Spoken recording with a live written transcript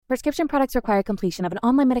Prescription products require completion of an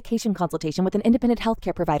online medication consultation with an independent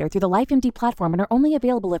healthcare provider through the LifeMD platform and are only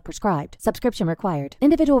available if prescribed. Subscription required.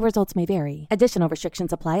 Individual results may vary. Additional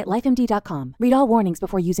restrictions apply at lifemd.com. Read all warnings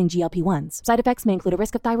before using GLP-1s. Side effects may include a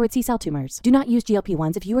risk of thyroid C-cell tumors. Do not use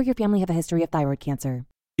GLP-1s if you or your family have a history of thyroid cancer.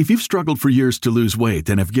 If you've struggled for years to lose weight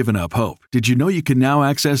and have given up hope, did you know you can now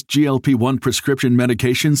access GLP-1 prescription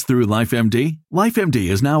medications through LifeMD? LifeMD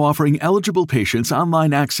is now offering eligible patients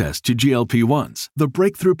online access to GLP-1s, the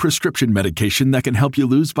breakthrough prescription medication that can help you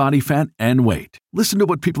lose body fat and weight. Listen to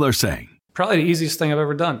what people are saying. Probably the easiest thing I've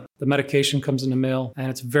ever done. The medication comes in the mail, and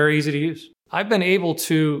it's very easy to use. I've been able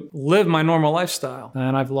to live my normal lifestyle,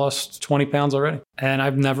 and I've lost 20 pounds already, and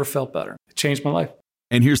I've never felt better. It changed my life.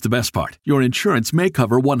 And here's the best part. Your insurance may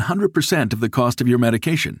cover 100% of the cost of your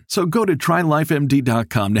medication. So go to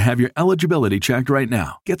TryLifeMD.com to have your eligibility checked right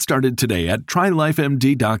now. Get started today at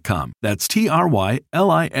TryLifeMD.com. That's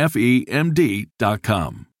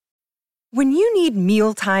TryLifeMD.com. When you need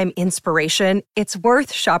mealtime inspiration, it's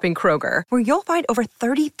worth shopping Kroger, where you'll find over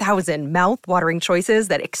 30,000 mouth-watering choices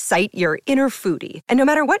that excite your inner foodie. And no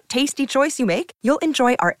matter what tasty choice you make, you'll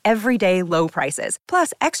enjoy our everyday low prices,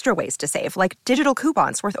 plus extra ways to save, like digital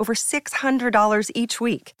coupons worth over $600 each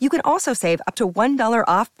week. You can also save up to $1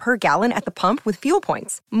 off per gallon at the pump with fuel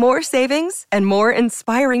points. More savings and more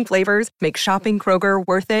inspiring flavors make shopping Kroger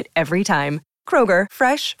worth it every time. Kroger,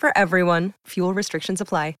 fresh for everyone. Fuel restrictions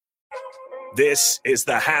apply. This is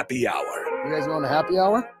the Happy Hour. You guys going to happy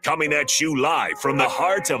hour? Coming at you live from the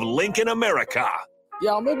heart of Lincoln, America.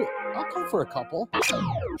 Yeah, I'll come for a couple.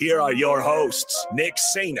 Here are your hosts, Nick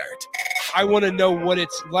Sainert. I want to know what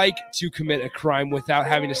it's like to commit a crime without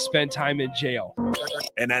having to spend time in jail.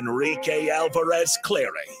 And Enrique Alvarez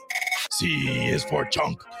Clary. C is for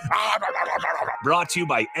chunk. Brought to you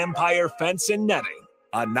by Empire Fence and Netting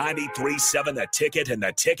on 93.7 The Ticket and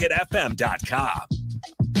theticketfm.com.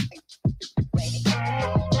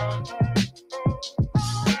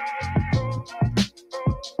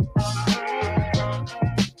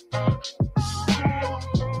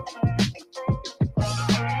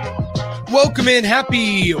 Welcome in.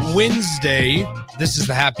 Happy Wednesday. This is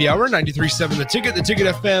the Happy Hour, 93.7 The Ticket,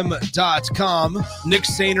 theticketfm.com. Nick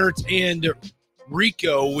Sainert and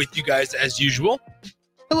Rico with you guys as usual.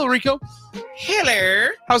 Hello, Rico. Hello.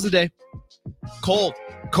 How's the day? Cold.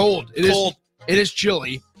 It is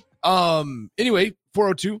chilly. Anyway,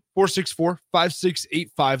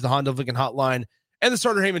 402-464-5685, the Honda of Lincoln hotline, and the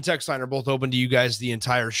Starter Heyman text line are both open to you guys the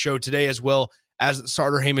entire show today, as well as the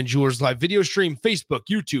Starter Heyman Jewelers live video stream, Facebook,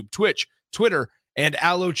 YouTube, Twitch, Twitter, and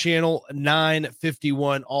Allo Channel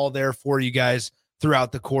 951, all there for you guys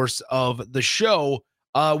throughout the course of the show.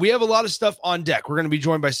 We have a lot of stuff on deck. We're going to be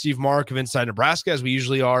joined by Steve Mark of Inside Nebraska, as we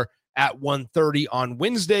usually are at 1:30 on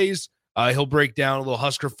Wednesdays. He'll break down a little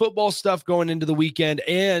Husker football stuff going into the weekend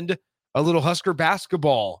and a little Husker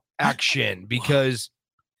basketball action, because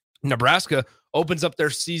Nebraska opens up their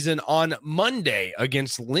season on Monday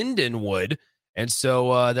against Lindenwood. And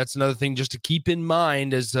so that's another thing just to keep in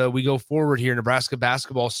mind as we go forward here. Nebraska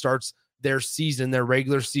basketball starts their season, their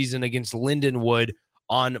regular season, against Lindenwood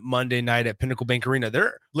on Monday night at Pinnacle Bank Arena.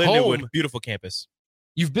 They're Lindenwood, home. beautiful campus.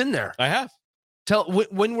 You've been there. I have.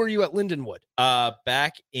 When were you at Lindenwood?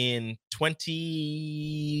 Back in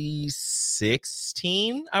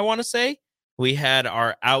 2016, I want to say. We had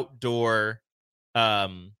our outdoor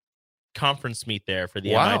conference meet there for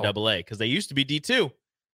the MIAA, because they used to be D2.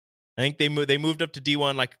 I think they moved up to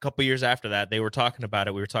D1 like a couple years after that. They were talking about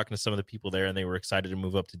it. We were talking to some of the people there, and they were excited to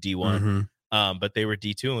move up to D1. Mm-hmm. But they were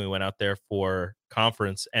D2, and we went out there for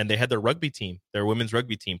conference, and they had their rugby team, their women's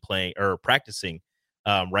rugby team practicing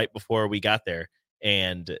right before we got there,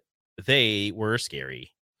 and they were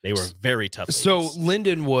scary. They were very tough. So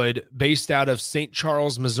Lindenwood, based out of St.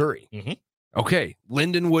 Charles, Missouri. Mm-hmm. Okay,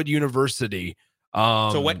 Lindenwood University.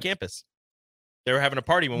 So wet campus. They were having a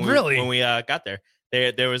party when we got there.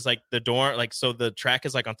 There was like the dorm, like, so the track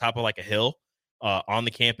is like on top of like a hill on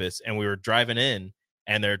the campus, and we were driving in,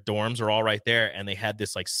 and their dorms are all right there, and they had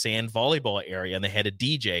this like sand volleyball area, and they had a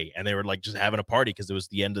DJ, and they were like just having a party because it was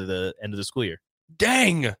the end of the school year.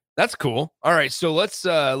 Dang, that's cool. All right, so let's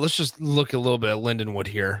just look a little bit at Lindenwood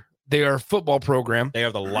here. They are a football program. They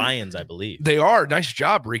are the Lions, I believe. They are. Nice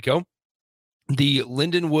job, Rico. The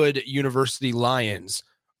Lindenwood University Lions,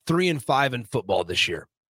 3-5 in football this year.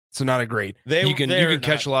 So not a great. You can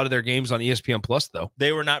catch a lot of their games on ESPN Plus, though.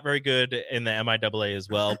 They were not very good in the MIAA as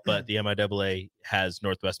well, but the MIAA has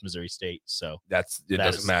Northwest Missouri State, so it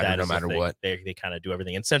doesn't matter no matter what. They kind of do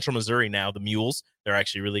everything. In Central Missouri now, the Mules, they're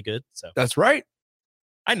actually really good. So that's right.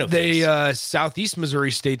 I know they Southeast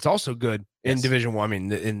Missouri State's also good in Division One. I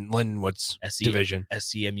mean, in Lindenwood's division.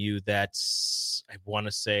 SEMU. That's I want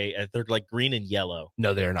to say they're like green and yellow.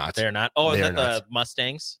 No, they're not. They're not. Oh, is that the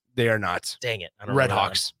Mustangs? They are not. Dang it! Red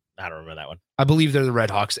Hawks. I don't remember that one. I believe they're the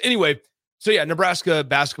Red Hawks. Anyway, so yeah, Nebraska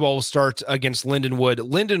basketball will start against Lindenwood.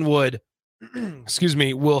 Lindenwood, excuse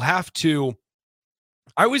me, will have to.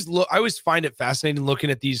 I always find it fascinating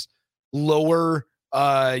looking at these lower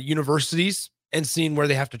universities and seeing where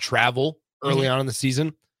they have to travel early on in the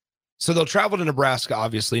season. So they'll travel to Nebraska,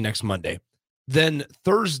 obviously, next Monday. Then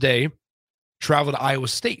Thursday, travel to Iowa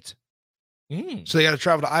State. So they got to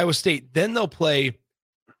travel to Iowa State. Then they'll play,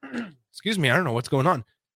 excuse me, I don't know what's going on.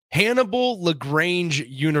 Hannibal LaGrange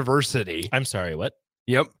University. I'm sorry, what?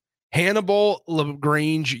 Yep. Hannibal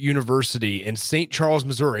LaGrange University in St. Charles,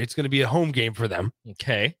 Missouri. It's going to be a home game for them.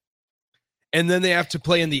 Okay. And then they have to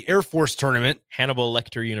play in the Air Force tournament. Hannibal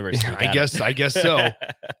Lecter University. I guess so.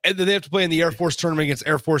 And then they have to play in the Air Force tournament against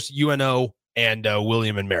Air Force, UNO, and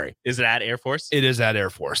William and Mary. Is it at Air Force? It is at Air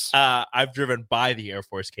Force. I've driven by the Air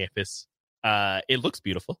Force campus. It looks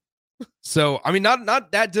beautiful. So, I mean,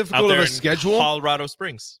 not that difficult of a schedule. Colorado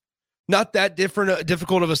Springs. Not that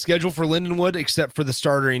difficult of a schedule for Lindenwood, except for the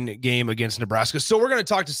starting game against Nebraska. So we're going to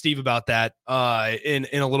talk to Steve about that in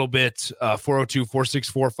a little bit.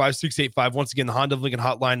 402-464-5685. Once again, the Honda of Lincoln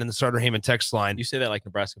hotline and the Starter Heyman text line. You say that like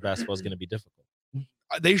Nebraska basketball is going to be difficult.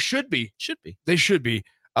 They should be. They should be.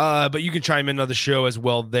 But you can chime in on the show as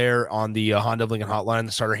well there on the Honda of Lincoln hotline,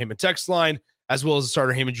 the Starter Heyman text line, as well as the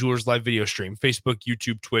Starter Heyman Jewelers live video stream, Facebook,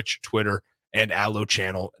 YouTube, Twitch, Twitter, and Allo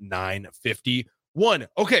Channel 951.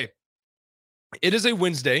 Okay. It is a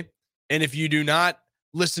Wednesday, and if you do not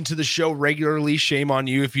listen to the show regularly, shame on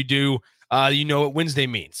you. If you do, you know what Wednesday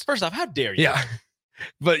means. First off, how dare you? Yeah,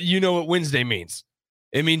 but you know what Wednesday means.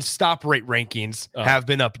 It means stop rate rankings have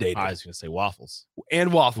been updated. I was going to say waffles.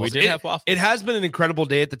 And waffles. We did have waffles. It has been an incredible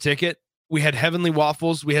day at the Ticket. We had Heavenly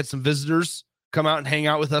Waffles. We had some visitors come out and hang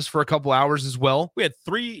out with us for a couple hours as well. We had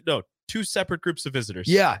two separate groups of visitors.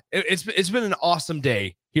 Yeah, it's been an awesome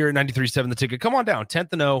day here at 93.7 The Ticket. Come on down,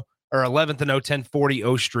 10th and O. Or 11th and 1040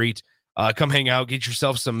 O Street. Come hang out, get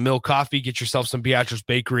yourself some Mill Coffee, get yourself some Beatrice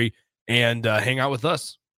Bakery, and hang out with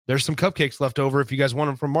us. There's some cupcakes left over if you guys want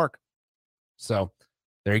them from Mark. So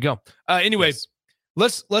there you go. Anyways,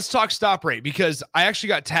 let's talk stop rate, because I actually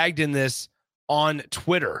got tagged in this on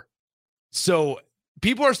Twitter. So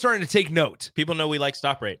people are starting to take note. People know we like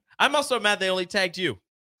stop rate. I'm also mad they only tagged you.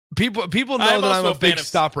 People know that I'm a big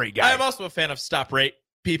stop rate guy. I'm also a fan of stop rate.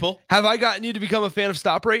 People, have I gotten you to become a fan of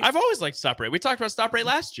stop rate? I've always liked stop rate. We talked about stop rate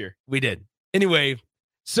last year. We did. Anyway,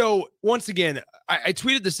 so once again, I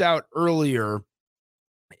tweeted this out earlier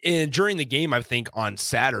during the game, I think on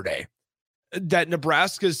Saturday, that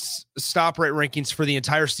Nebraska's stop rate rankings for the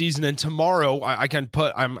entire season. And tomorrow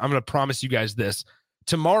I'm going to promise you guys this.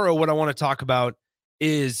 Tomorrow, what I want to talk about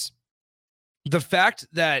is the fact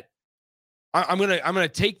that I'm going to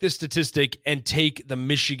take this statistic and take the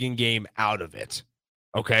Michigan game out of it.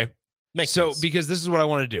 Okay. Makes sense. Because this is what I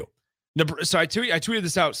want to do. So I tweeted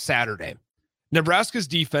this out Saturday. Nebraska's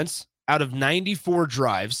defense, out of 94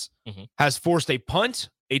 drives, has forced a punt,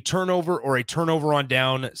 a turnover, or a turnover on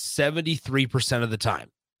down 73% of the time.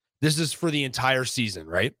 This is for the entire season,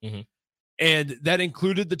 right? And that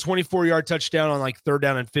included the 24-yard touchdown on like 3rd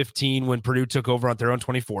down and 15 when Purdue took over on their own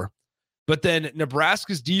 24. But then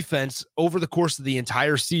Nebraska's defense over the course of the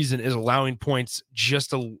entire season is allowing points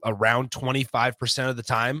just around 25% of the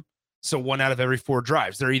time. So 1 out of every 4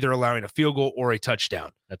 drives, they're either allowing a field goal or a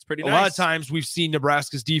touchdown. That's pretty nice. A lot of times we've seen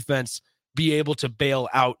Nebraska's defense be able to bail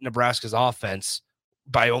out Nebraska's offense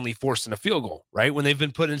by only forcing a field goal, right? When they've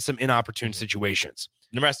been put in some inopportune situations.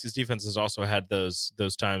 Nebraska's defense has also had those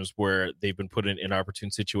times where they've been put in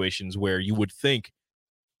inopportune situations where you would think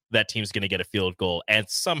that team's going to get a field goal, and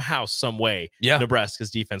somehow, some way,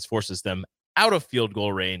 Nebraska's defense forces them out of field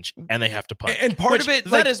goal range, and they have to punt. And part of it,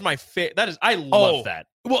 that is my favorite. That is, I love that.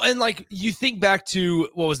 Well, and like you think back to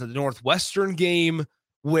what was it, the Northwestern game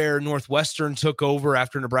where Northwestern took over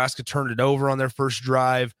after Nebraska turned it over on their first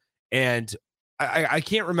drive, and I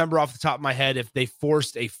can't remember off the top of my head if they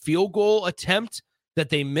forced a field goal attempt that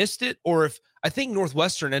they missed it, or if I think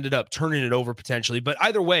Northwestern ended up turning it over potentially. But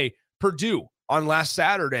either way, Purdue on last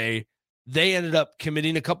Saturday, they ended up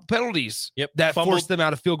committing a couple penalties that forced them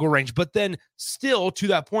out of field goal range. But then still, to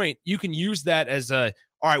that point, you can use that as all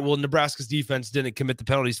right, well, Nebraska's defense didn't commit the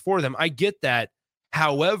penalties for them. I get that.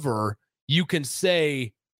 However, you can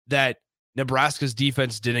say that Nebraska's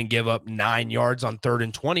defense didn't give up 9 yards on 3rd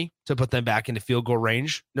and 20 to put them back into field goal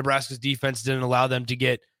range. Nebraska's defense didn't allow them to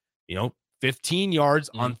get, 15 yards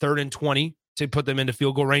on 3rd and 20 to put them into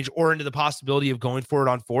field goal range or into the possibility of going for it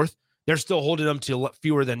on fourth, they're still holding them to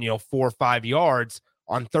fewer than 4 or 5 yards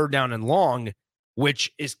on third down and long,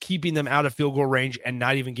 which is keeping them out of field goal range and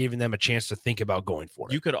not even giving them a chance to think about going for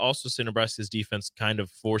it. You could also say Nebraska's defense kind of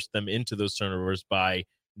forced them into those turnovers by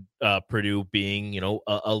Purdue being,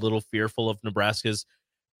 a little fearful of Nebraska's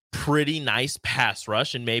pretty nice pass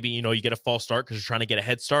rush. And maybe, you get a false start because you're trying to get a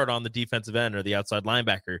head start on the defensive end or the outside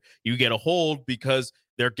linebacker. You get a hold because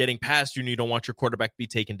they're getting past you and you don't want your quarterback to be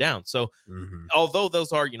taken down. So although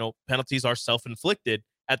those are, penalties are self-inflicted,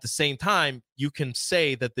 at the same time, you can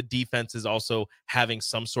say that the defense is also having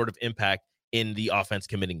some sort of impact in the offense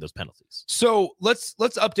committing those penalties. So let's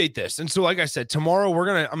update this. And so, like I said, tomorrow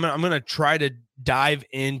I'm gonna try to dive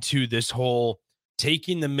into this whole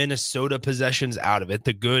taking the Minnesota possessions out of it,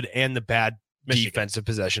 the good and the bad defensive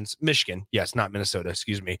possessions. Michigan, yes, not Minnesota,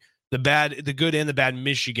 excuse me. The good and the bad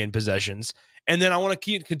Michigan possessions. And then I want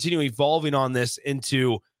to continue evolving on this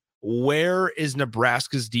into where is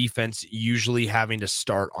Nebraska's defense usually having to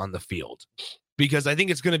start on the field? Because I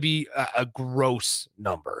think it's going to be a gross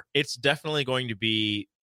number. It's definitely going to be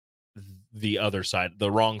the other side,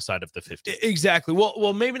 the wrong side of the 50. Exactly.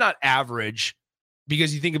 Well, maybe not average,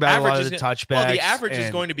 because you think about a lot of the touchbacks. Well, the average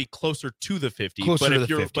is going to be closer to the 50.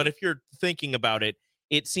 But if you're thinking about it,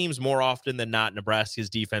 it seems more often than not Nebraska's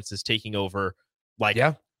defense is taking over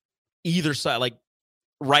either side, like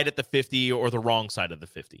right at the 50 or the wrong side of the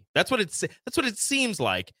 50. That's what it seems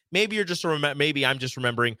like. Maybe you're just maybe I'm just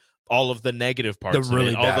remembering all of the negative parts. The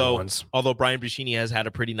really bad ones. Although Brian Buschini has had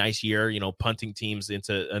a pretty nice year, punting teams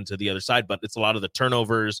into the other side, but it's a lot of the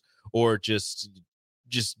turnovers or just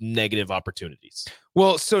negative opportunities.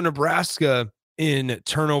 Well, so Nebraska in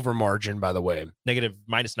turnover margin, by the way, negative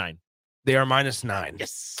 -9. They are -9.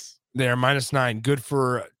 Yes. They are -9. Good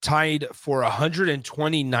for tied for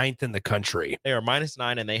 129th in the country. They are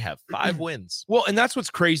 -9 and they have 5 wins. Well, and that's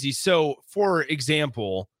what's crazy. So, for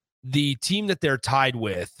example, the team that they're tied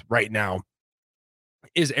with right now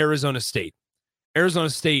is Arizona State.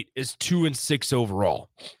 Arizona State is 2-6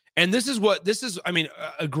 overall. And this is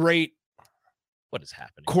a great what is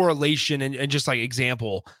happening correlation and just like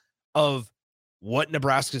example of what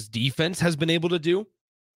Nebraska's defense has been able to do.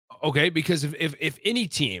 Okay, because if any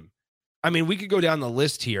team, we could go down the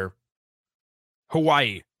list here.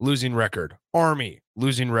 Hawaii, losing record. Army,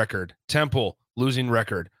 losing record. Temple, losing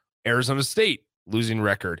record. Arizona State, losing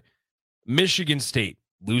record. Michigan State,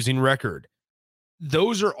 losing record.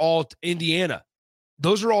 Those are all Indiana.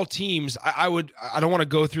 Those are all teams. I don't want to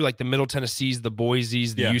go through like the Middle Tennessees, the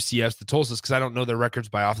Boise's, the UCFs, the Tulsas, because I don't know their records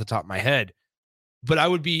by off the top of my head. But I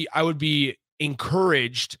would be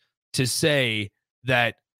encouraged to say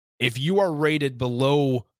that if you are rated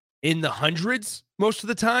below in the hundreds most of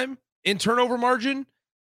the time in turnover margin,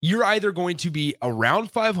 you're either going to be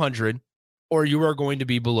around 500 or you are going to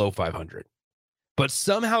be below 500. But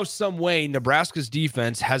somehow, some way, Nebraska's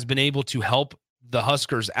defense has been able to help the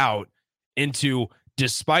Huskers out into,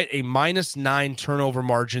 despite a -9 turnover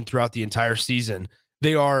margin throughout the entire season,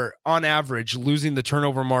 they are on average losing the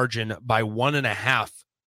turnover margin by 1.5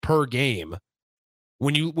 per game.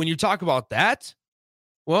 When you talk about that,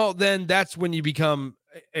 well, then that's when you become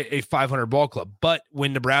a 500 ball club. But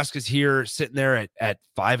when Nebraska's here sitting there at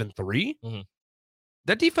 5-3,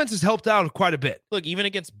 that defense has helped out quite a bit. Look, even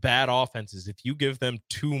against bad offenses, if you give them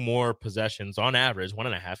 2 more possessions on average,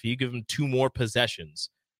 1.5, you give them 2 more possessions,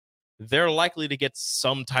 they're likely to get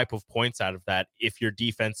some type of points out of that if your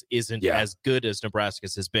defense isn't as good as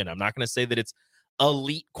Nebraska's has been. I'm not going to say that it's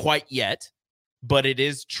elite quite yet, but it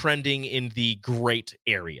is trending in the great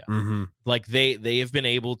area. Like they have been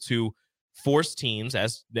able to force teams,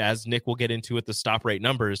 as Nick will get into at the stop rate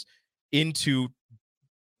numbers, into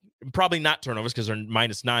probably not turnovers because they're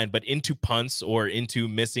 -9, but into punts or into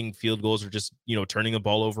missing field goals or just, turning the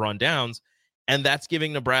ball over on downs. And that's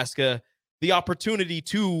giving Nebraska the opportunity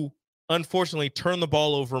to, unfortunately, turn the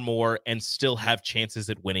ball over more and still have chances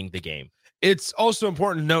at winning the game. It's also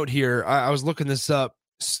important to note here, I was looking this up,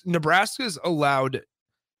 Nebraska's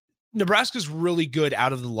really good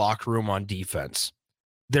out of the locker room on defense.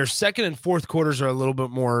 Their second and fourth quarters are a little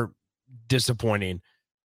bit more disappointing.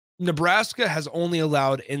 Nebraska has only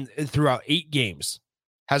allowed throughout 8 games,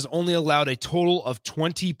 has only allowed a total of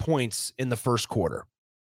 20 points in the first quarter.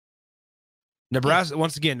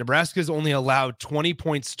 Nebraska's only allowed 20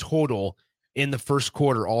 points total in the first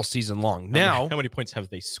quarter all season long. Now, how many points have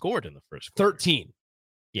they scored in the first quarter? 13.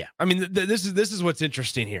 Yeah. This is what's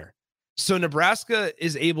interesting here. So Nebraska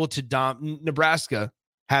is able to Nebraska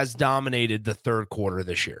has dominated the third quarter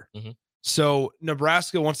this year. So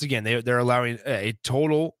Nebraska, once again, they're allowing a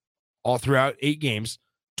total all throughout 8 games,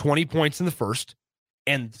 20 points in the first.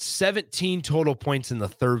 and 17 total points in the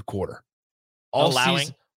third quarter.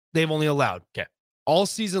 They've only allowed. Okay. All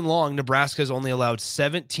season long, Nebraska has only allowed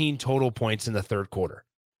 17 total points in the third quarter.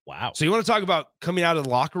 Wow. So you want to talk about coming out of the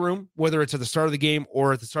locker room, whether it's at the start of the game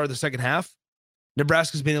or at the start of the second half?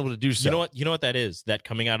 Nebraska's been able to do so. You know what that is? That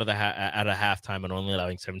coming out of out of halftime and only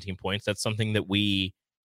allowing 17 points. That's something that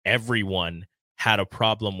everyone had a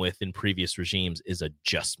problem with in previous regimes is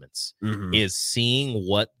adjustments. Is seeing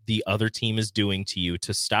what the other team is doing to you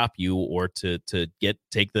to stop you or to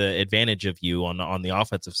take the advantage of you on the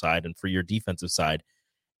offensive side and for your defensive side,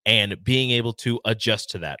 and being able to adjust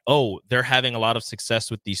to that. Oh, they're having a lot of success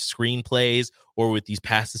with these screen plays or with these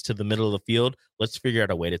passes to the middle of the field. Let's figure out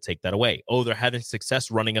a way to take that away. Oh, they're having success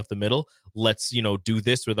running up the middle. Let's, do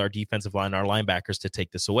this with our defensive line, our linebackers to take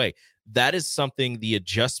this away. That is something, the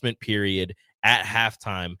adjustment period at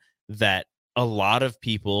halftime, that a lot of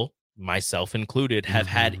people, myself included, have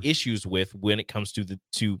had issues with when it comes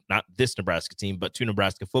to not this Nebraska team, but to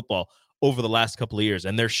Nebraska football over the last couple of years.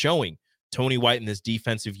 And they're showing, Tony White and this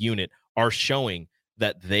defensive unit are showing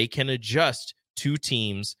that they can adjust to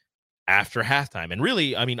teams after halftime. And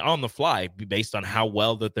really, on the fly, based on how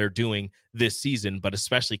well that they're doing this season, but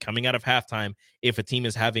especially coming out of halftime, if a team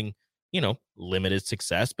is having, limited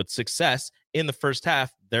success, but success in the first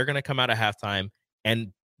half, they're going to come out of halftime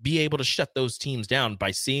and be able to shut those teams down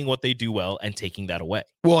by seeing what they do well and taking that away.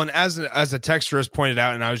 Well, and as a texter has pointed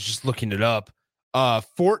out, and I was just looking it up,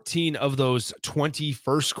 14 of those 20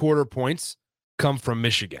 first quarter points come from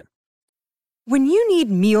Michigan. When you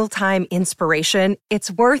need mealtime inspiration,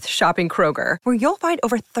 it's worth shopping Kroger, where you'll find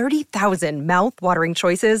over 30,000 mouth-watering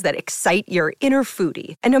choices that excite your inner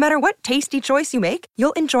foodie. And no matter what tasty choice you make,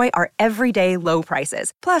 you'll enjoy our everyday low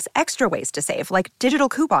prices, plus extra ways to save, like digital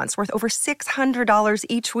coupons worth over $600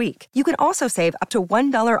 each week. You can also save up to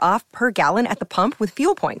 $1 off per gallon at the pump with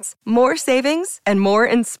fuel points. More savings and more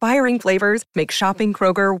inspiring flavors make shopping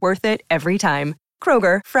Kroger worth it every time.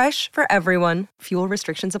 Kroger, fresh for everyone. Fuel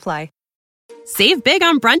restrictions apply. Save big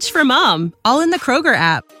on brunch for mom, all in the Kroger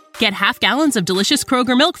app. Get half gallons of delicious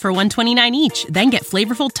Kroger milk for $1.29 each. Then get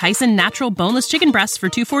flavorful Tyson natural boneless chicken breasts for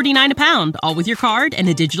 $2.49 a pound, all with your card and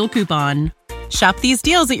a digital coupon. Shop these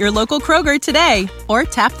deals at your local Kroger today, or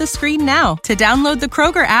tap the screen now to download the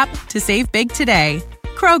Kroger app to save big today.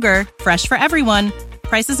 Kroger, fresh for everyone.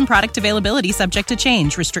 Prices and product availability subject to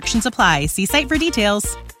change. Restrictions apply. See site for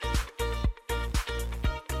details.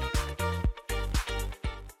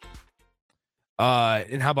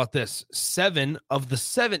 And how about this? 7 of the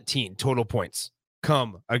 17 total points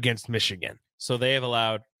come against Michigan. So they have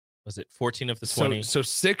allowed, was it 14 of the 20? So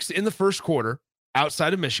 6 in the first quarter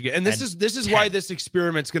outside of Michigan. And this is why this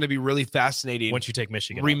experiment's going to be really fascinating. Once you take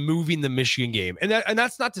Michigan, removing the Michigan game. And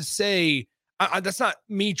that's not to say, that's not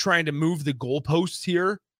me trying to move the goalposts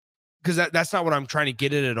here, because that's not what I'm trying to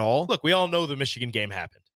get at all. Look, we all know the Michigan game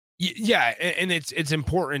happened. Yeah, and it's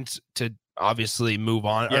important to obviously move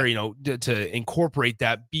on, or to incorporate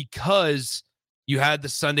that, because you had the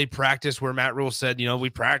Sunday practice where Matt Rule said, we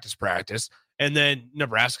practice, and then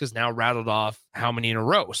Nebraska's now rattled off how many in a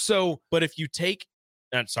row. So, but if you take,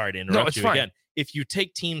 I'm sorry to interrupt you again, if you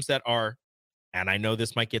take teams that are, and I know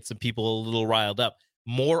this might get some people a little riled up,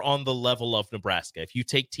 more on the level of Nebraska, if you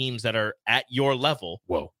take teams that are at your level,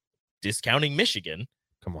 discounting Michigan,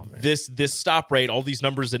 come on, man. This stop rate, all these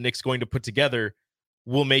numbers that Nick's going to put together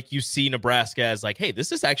will make you see Nebraska as like, hey,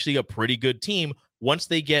 this is actually a pretty good team once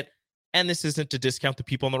they get, and this isn't to discount the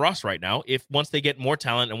people on the roster right now, once they get more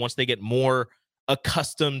talent and once they get more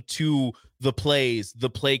accustomed to the plays, the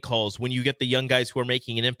play calls, when you get the young guys who are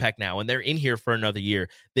making an impact now and they're in here for another year,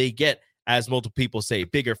 they get, as multiple people say,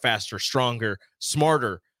 bigger, faster, stronger,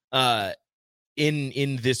 smarter,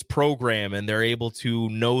 in this program, and they're able to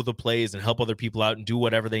know the plays and help other people out and do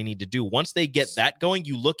whatever they need to do. Once they get that going,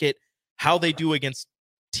 you look at how they do against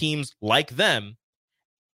teams like them,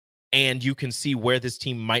 and you can see where this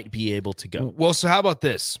team might be able to go. Well, so how about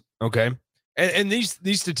this? Okay. And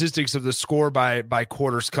these statistics of the score by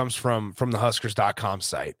quarters comes from the Huskers.com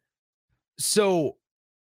site. So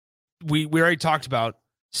we already talked about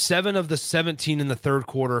 7 of the 17 in the third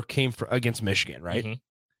quarter came against Michigan, right? Mm-hmm.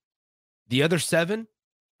 The other 10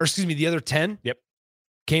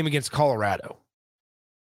 came against Colorado.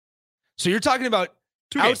 So you're talking about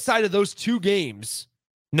outside of those 2 games,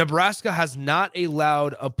 Nebraska has not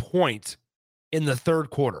allowed a point in the third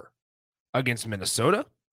quarter against Minnesota,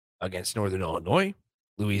 against Northern Illinois,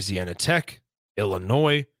 Louisiana Tech,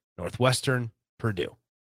 Illinois, Northwestern, Purdue.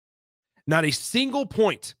 Not a single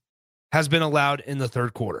point has been allowed in the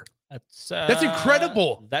third quarter. That's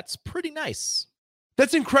incredible. That's pretty nice.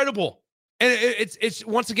 That's incredible. And it's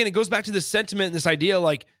once again, it goes back to this sentiment and this idea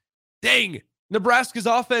like, dang, Nebraska's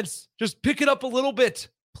offense, just pick it up a little bit.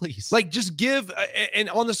 Please. Like, just give, and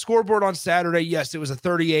on the scoreboard on Saturday, yes, it was a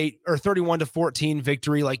 31-14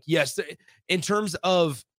 victory. Like, yes, in terms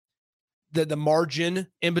of the margin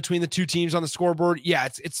in between the two teams on the scoreboard, yeah,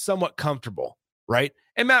 it's somewhat comfortable, right?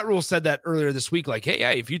 And Matt Rule said that earlier this week, like,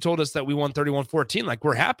 hey, if you told us that we won 31-14, like,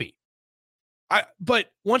 we're happy.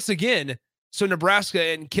 But once again, so Nebraska,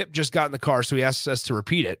 and Kip just got in the car, so he asked us to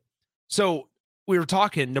repeat it. So we were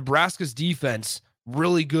talking Nebraska's defense,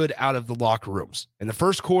 really good out of the locker rooms. In the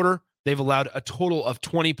first quarter, they've allowed a total of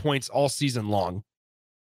 20 points all season long.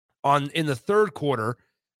 In the third quarter,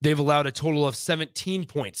 they've allowed a total of 17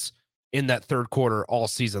 points in that third quarter all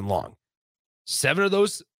season long. 7 of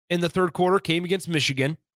those in the third quarter came against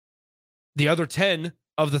Michigan. The other 10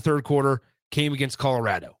 of the third quarter came against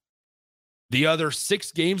Colorado. The other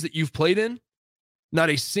 6 games that you've played in, not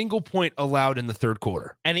a single point allowed in the third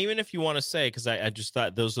quarter. And even if you want to say, because I just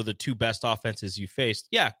thought those are the 2 best offenses you faced,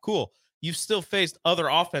 yeah, cool. You've still faced other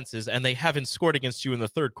offenses, and they haven't scored against you in the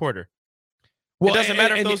third quarter. Well, it doesn't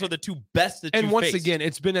matter if those are the 2 best that you faced. And once again,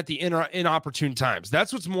 it's been at the inopportune times.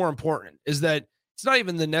 That's what's more important, is that it's not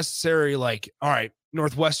even the necessary, like, all right,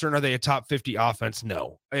 Northwestern, are they a top 50 offense?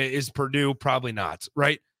 No. Is Purdue? Probably not,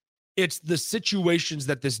 right? It's the situations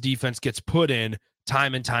that this defense gets put in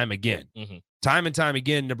time and time again. Mm-hmm. Time and time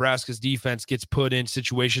again, Nebraska's defense gets put in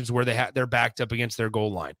situations where they're backed up against their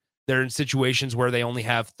goal line. They're in situations where they only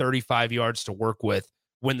have 35 yards to work with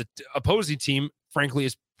when the opposing team, frankly,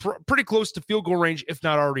 is pretty close to field goal range, if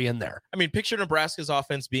not already in there. I mean, picture Nebraska's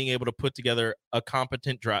offense being able to put together a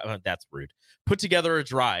competent drive. That's rude. Put together a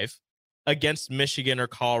drive against Michigan or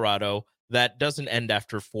Colorado that doesn't end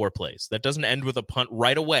after 4 plays. That doesn't end with a punt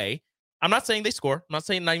right away. I'm not saying they score. I'm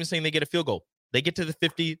not even saying they get a field goal. They get to the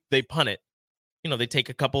 50, they punt it. They take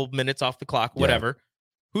a couple minutes off the clock, whatever. Yeah.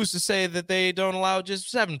 Who's to say that they don't allow just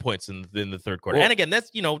 7 points in the third quarter? Well, and again,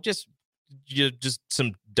 that's, just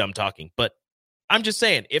some dumb talking. But I'm just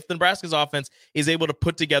saying, if the Nebraska's offense is able to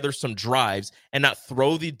put together some drives and not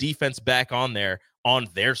throw the defense back on there on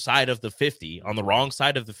their side of the 50, on the wrong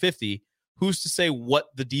side of the 50, who's to say what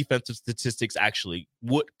the defensive statistics actually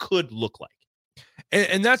could look like?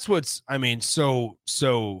 And that's what's,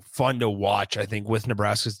 so fun to watch, I think, with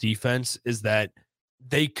Nebraska's defense, is that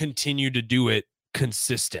they continue to do it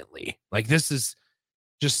consistently. Like, this is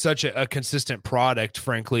just such a consistent product,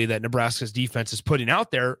 frankly, that Nebraska's defense is putting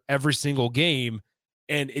out there every single game.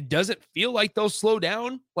 And it doesn't feel like they'll slow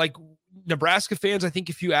down. Like, Nebraska fans, I think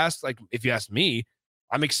if you ask me,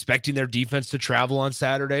 I'm expecting their defense to travel on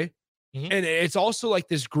Saturday. Mm-hmm. And it's also like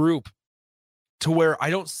this group to where I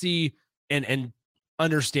don't see, and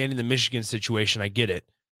understanding the Michigan situation, I get it.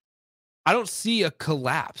 I don't see a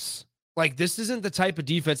collapse. Like, this isn't the type of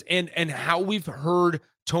defense, and how we've heard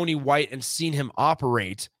Tony White and seen him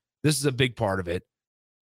operate, this is a big part of it.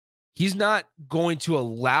 He's not going to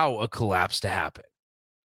allow a collapse to happen.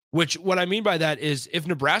 Which, what I mean by that is, if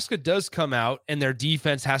Nebraska does come out and their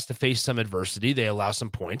defense has to face some adversity, they allow some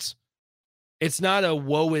points. It's not a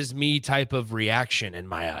woe is me type of reaction in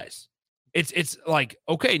my eyes. It's like,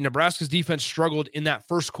 okay, Nebraska's defense struggled in that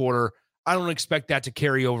first quarter. I don't expect that to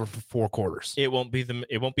carry over for 4 quarters. It won't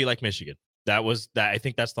be like Michigan. I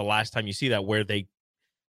think that's the last time you see that, where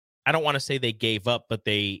I don't want to say they gave up, but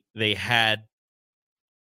they had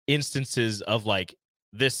instances of like,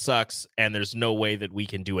 this sucks and there's no way that we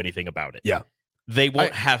can do anything about it. Yeah. They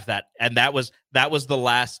won't have that. And that was the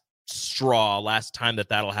last straw, last time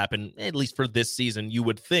that'll happen, at least for this season, you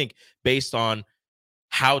would think, based on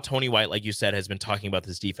how Tony White, like you said, has been talking about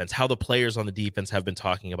this defense, how the players on the defense have been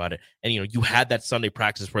talking about it. And, you had that Sunday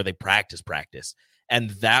practice where they practice. And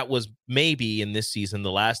that was maybe in this season,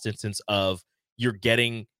 the last instance of you're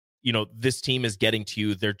getting, this team is getting to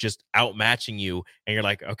you. They're just outmatching you. And you're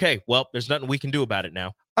like, okay, well, there's nothing we can do about it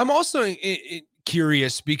now. I'm also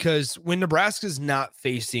curious because when Nebraska's not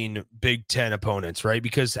facing Big Ten opponents, right?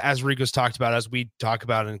 Because as Rico's talked about, as we talk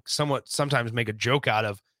about and sometimes make a joke out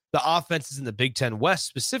of, the offenses in the Big Ten West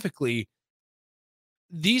specifically,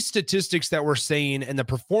 these statistics that we're saying and the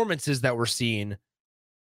performances that we're seeing,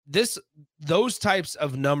 those types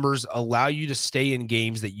of numbers allow you to stay in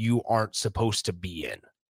games that you aren't supposed to be in.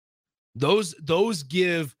 Those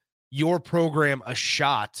give your program a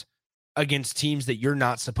shot against teams that you're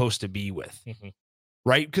not supposed to be with, mm-hmm.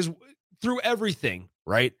 right? Because through everything,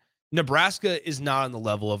 right? Nebraska is not on the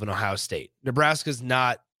level of an Ohio State. Nebraska's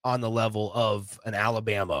not on the level of an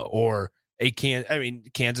Alabama or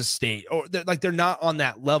Kansas State, or they're not on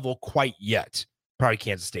that level quite yet. Probably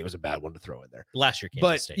Kansas State was a bad one to throw in there. Last year,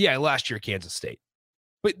 Kansas State. Yeah, last year, Kansas State.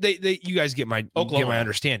 But you guys get my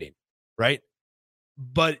understanding, right?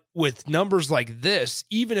 But with numbers like this,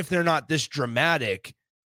 even if they're not this dramatic,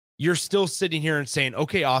 you're still sitting here and saying,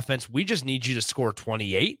 okay, offense, we just need you to score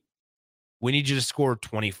 28. We need you to score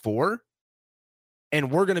 24.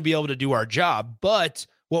 And we're going to be able to do our job. But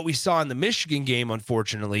what we saw in the Michigan game,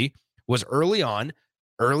 unfortunately, was early on,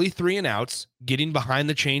 early 3-and-outs, getting behind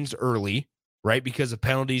the chains early, right? Because of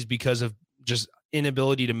penalties, because of just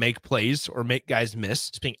inability to make plays or make guys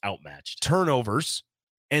miss. Just being outmatched. Turnovers.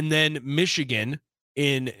 And then Michigan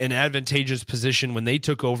in an advantageous position when they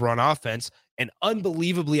took over on offense. An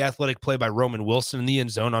unbelievably athletic play by Roman Wilson in the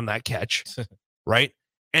end zone on that catch, right?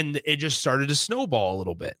 And it just started to snowball a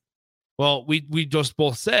little bit. Well, we just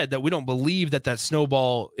both said that we don't believe that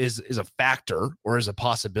snowball is a factor or is a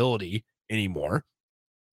possibility anymore.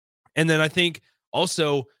 And then I think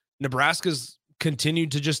also Nebraska's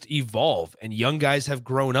continued to just evolve, and young guys have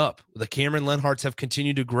grown up. The Cameron Lenharts have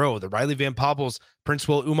continued to grow. The Riley Van Poppels,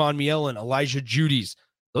 Princewill Umanmielen, Elijah Judy's,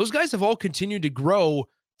 those guys have all continued to grow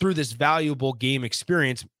through this valuable game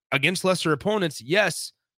experience against lesser opponents.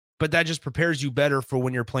 Yes, but that just prepares you better for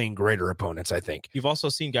when you're playing greater opponents, I think. You've also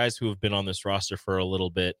seen guys who have been on this roster for a little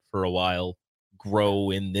bit, for a while, grow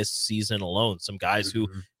in this season alone. Some guys who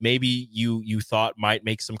maybe you thought might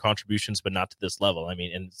make some contributions, but not to this level. I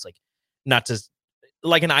mean, and it's like, not to,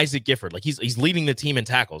 like an Isaac Gifford, like he's leading the team in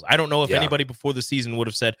tackles. I don't know if anybody before the season would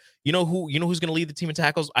have said, who's going to lead the team in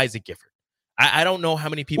tackles? Isaac Gifford. I don't know how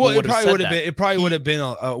many people would have said that. It probably would have been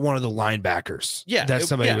one of the linebackers. Yeah, that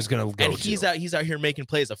somebody was going to go. And he's out here making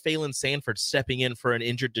plays. A Phelan Sanford stepping in for an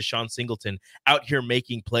injured Deshaun Singleton, out here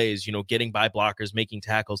making plays. Getting by blockers, making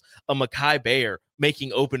tackles. A Mekhi Bayer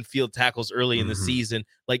making open field tackles early in the season.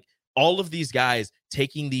 Like all of these guys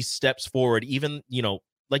taking these steps forward. Even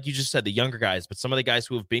like you just said, the younger guys, but some of the guys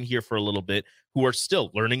who have been here for a little bit, who are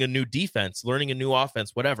still learning a new defense, learning a new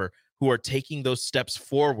offense, whatever, who are taking those steps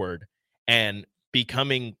forward and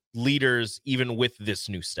becoming leaders even with this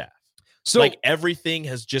new staff. So like everything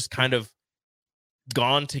has just kind of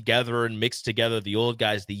gone together and mixed together, the old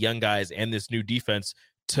guys, the young guys, and this new defense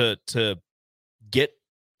to get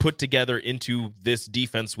put together into this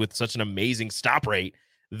defense with such an amazing stop rate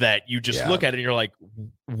that you just look at it and you're like,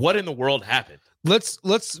 what in the world happened?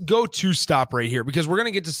 Let's go to stop rate here, because we're going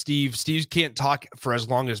to get to Steve. Steve can't talk for as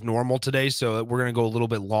long as normal today, so we're going to go a little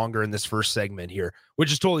bit longer in this first segment here,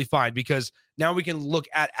 which is totally fine, because now we can look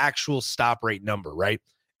at actual stop rate number, right?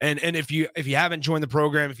 And if you haven't joined the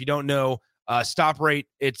program, if you don't know, stop rate,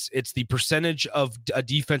 it's the percentage of a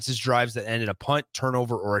defense's drives that end in a punt,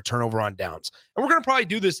 turnover, or a turnover on downs. And we're going to probably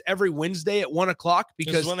do this every Wednesday at 1:00,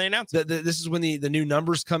 because this is when they announce it. This is when the new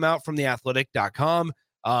numbers come out from theathletic.com.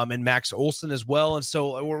 And Max Olson as well. And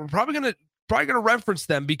so we're probably gonna reference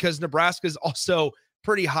them, because Nebraska is also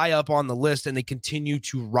pretty high up on the list, and they continue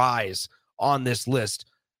to rise on this list.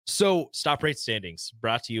 So stop rate standings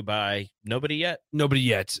brought to you by nobody yet.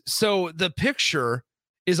 So the picture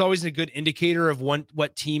is always a good indicator of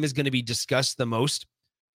what team is going to be discussed the most.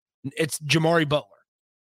 It's Jamari Butler.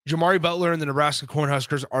 Jamari Butler and the Nebraska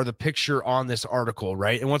Cornhuskers are the picture on this article,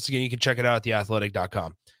 right? And once again, you can check it out at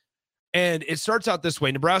theathletic.com. And it starts out this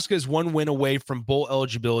way. Nebraska is 1 win away from bowl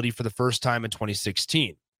eligibility for the first time in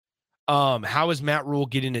 2016. How is Matt Rhule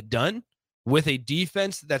getting it done? With a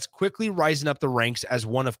defense that's quickly rising up the ranks as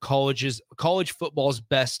one of college football's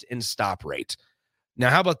best in stop rate. Now,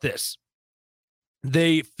 how about this?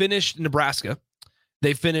 Nebraska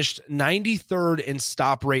finished 93rd in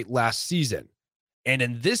stop rate last season. And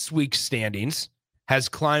in this week's standings has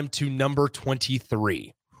climbed to number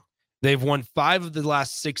 23. They've won 5 of the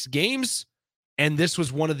last 6 games, and this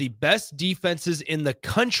was one of the best defenses in the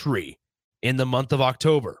country in the month of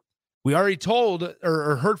October. We already told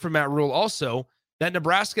or heard from Matt Rhule also that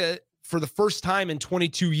Nebraska, for the first time in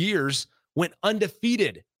 22 years, went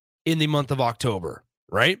undefeated in the month of October,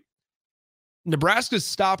 right? Nebraska's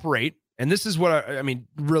stop rate, and this is what I mean,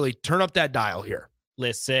 really turn up that dial here.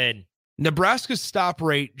 Listen. Nebraska's stop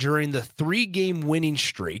rate during the 3-game winning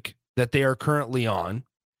streak that they are currently on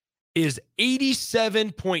is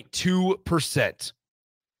 87.2%,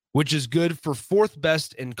 which is good for 4th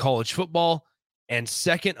best in college football and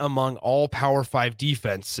 2nd among all Power 5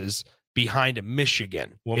 defenses behind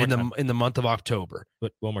Michigan in the month of October.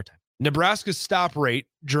 But one more time. Nebraska's stop rate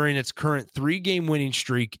during its current 3-game winning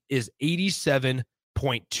streak is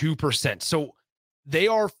 87.2%. So they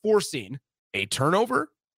are forcing a turnover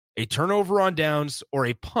on downs, or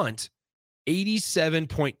a punt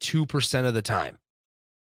 87.2% of the time.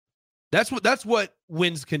 That's what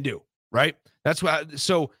wins can do, right?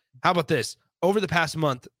 So how about this? Over the past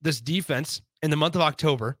month, this defense in the month of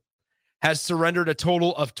October has surrendered a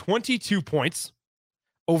total of 22 points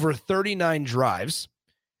over 39 drives.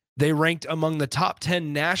 They ranked among the top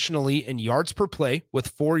 10 nationally in yards per play with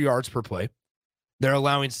 4 yards per play. They're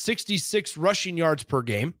allowing 66 rushing yards per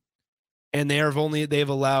game, and they've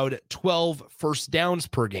allowed 12 first downs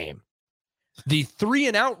per game. The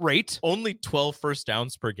 3-and-out rate, only 12 first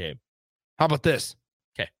downs per game. How about this?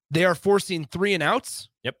 Okay. They are forcing 3-and-outs.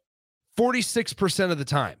 Yep. 46% of the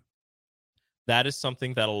time. That is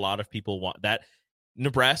something that a lot of people want. That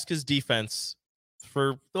Nebraska's defense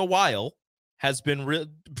for a while has been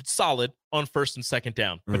solid on first and second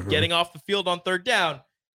down, but getting off the field on third down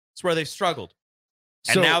is where they've struggled.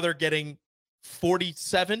 And now they're getting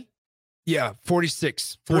 47. Yeah,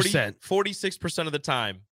 46%. 46% of the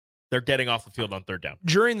time they're getting off the field on third down.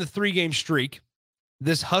 During the 3-game streak,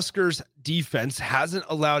 this Huskers defense hasn't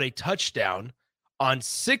allowed a touchdown on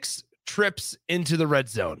 6 trips into the red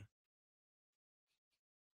zone.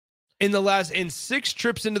 In 6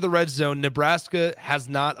 trips into the red zone, Nebraska has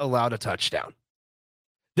not allowed a touchdown.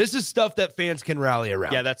 This is stuff that fans can rally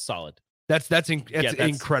around. Yeah, that's solid. That's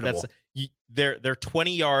incredible. They're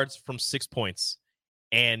 20 yards from 6 points,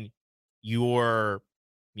 and you're,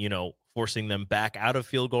 forcing them back out of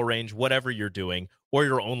field goal range, whatever you're doing, or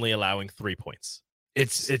you're only allowing 3 points.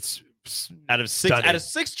 It's out of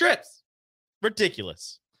 6 trips.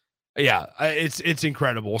 Ridiculous. Yeah, it's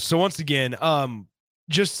incredible. So once again,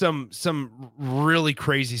 just some really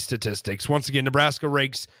crazy statistics. Once again, Nebraska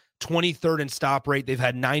ranks 23rd in stop rate. They've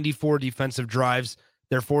had 94 defensive drives.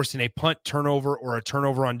 They're forcing a punt, turnover, or a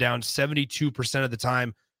turnover on down 72% of the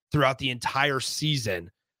time throughout the entire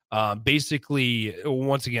season. Basically,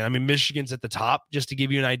 once again, Michigan's at the top, just to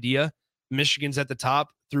give you an idea. Michigan's at the top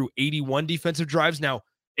through 81 defensive drives. Now,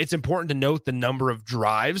 it's important to note the number of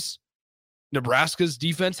drives. Nebraska's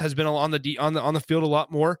defense has been on the field a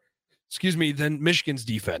lot more, than Michigan's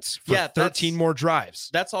defense for 13 more drives.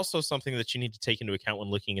 That's also something that you need to take into account when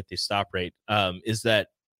looking at the stop rate, is that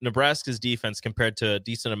Nebraska's defense, compared to a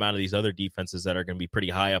decent amount of these other defenses that are going to be pretty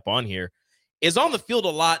high up on here, is on the field a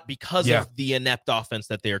lot because of the inept offense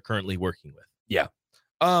that they are currently working with. Yeah.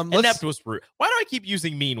 Inept was rude. Why do I keep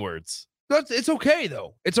using mean words? It's okay,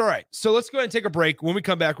 though. It's all right. So let's go ahead and take a break. When we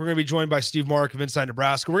come back, we're going to be joined by Steve Mark of Inside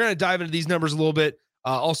Nebraska. We're going to dive into these numbers a little bit.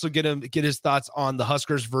 Also get his thoughts on the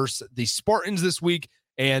Huskers versus the Spartans this week,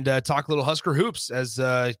 and talk a little Husker hoops. As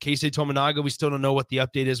Keisei Tominaga, we still don't know what the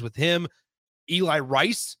update is with him. Eli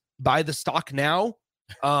Rice, buy the stock now.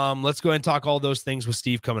 Let's go ahead and talk all those things with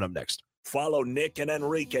Steve coming up next. Follow Nick and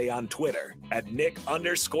Enrique on Twitter at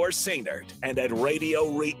Nick_Sainert and at Radio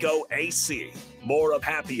Rico AC. More of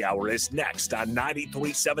Happy Hour is next on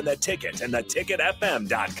 93.7 The Ticket and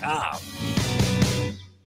theticketfm.com.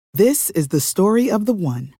 This is the story of the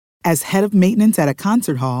one. As head of maintenance at a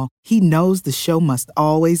concert hall, he knows the show must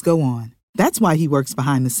always go on. That's why he works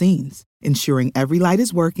behind the scenes, ensuring every light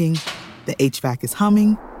is working, the HVAC is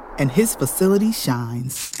humming, and his facility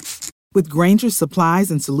shines. With Grainger's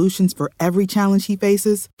supplies and solutions for every challenge he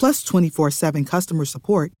faces, plus 24/7 customer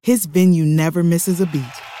support, his venue never misses a beat.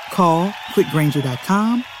 Call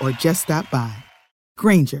quickgrainger.com or just stop by.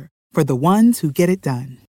 Grainger, for the ones who get it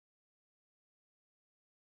done.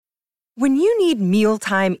 When you need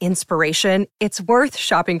mealtime inspiration, it's worth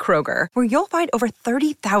shopping Kroger, where you'll find over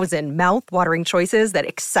 30,000 mouth-watering choices that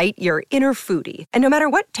excite your inner foodie. And no matter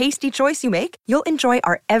what tasty choice you make, you'll enjoy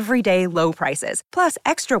our everyday low prices, plus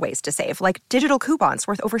extra ways to save, like digital coupons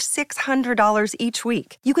worth over $600 each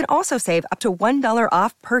week. You can also save up to $1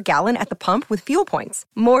 off per gallon at the pump with fuel points.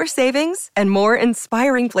 More savings and more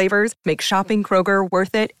inspiring flavors make shopping Kroger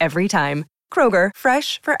worth it every time. Kroger,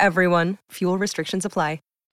 fresh for everyone. Fuel restrictions apply.